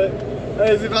surtout.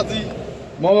 Allez, c'est parti.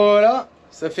 Bon, bah voilà,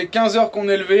 ça fait 15 heures qu'on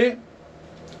est levé.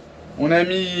 On a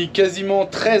mis quasiment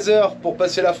 13 heures pour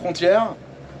passer la frontière.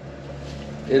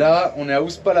 Et là, on est à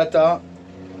Uspallata.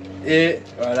 Et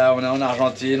voilà, on est en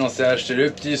Argentine, on s'est acheté le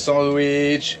petit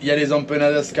sandwich. Il y a les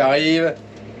empanadas qui arrivent.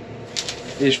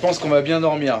 Et je pense qu'on va bien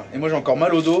dormir. Et moi j'ai encore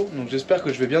mal au dos, donc j'espère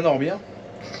que je vais bien dormir.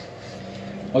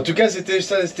 En tout cas, c'était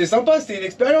sympa, c'était une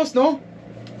expérience, non?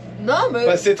 Non, mais.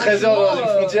 Passer 13 heures dans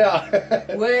une frontière.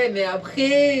 Ouais, mais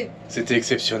après. C'était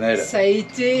exceptionnel. Ça a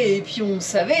été, et puis on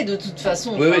savait de toute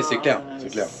façon. Oui, oui, c'est clair, c'est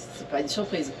clair. C'est pas une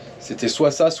surprise. C'était soit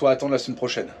ça, soit attendre la semaine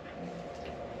prochaine.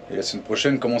 Et la semaine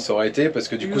prochaine, comment ça aurait été? Parce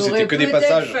que du coup, c'était que des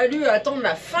passages. Il aurait fallu attendre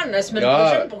la fin de la semaine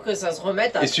prochaine pour que ça se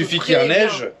remette à. Il suffit qu'il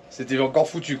reneige, c'était encore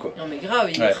foutu quoi. Non mais grave,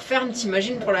 il referme,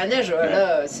 t'imagines pour la neige,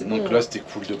 là c'est bon. Donc là, c'était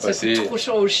cool de passer. Ça coûte trop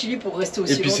cher au Chili pour rester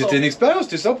aussi longtemps. Et puis c'était une expérience,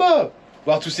 c'était sympa.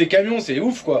 Voir tous ces camions, c'est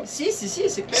ouf quoi. Si,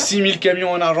 c'est clair. 6000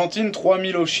 camions en Argentine,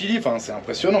 3000 au Chili, enfin c'est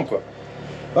impressionnant quoi.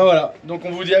 Ben voilà, donc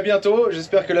on vous dit à bientôt.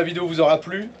 J'espère que la vidéo vous aura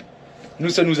plu. Nous,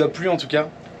 ça nous a plu en tout cas.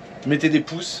 Mettez des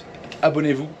pouces,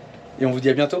 abonnez-vous et on vous dit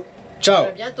à bientôt. Ciao.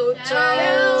 À bientôt. Ciao.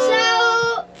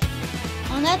 Ciao.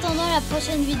 En attendant la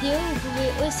prochaine vidéo, vous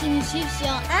pouvez aussi nous suivre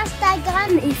sur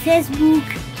Instagram et Facebook.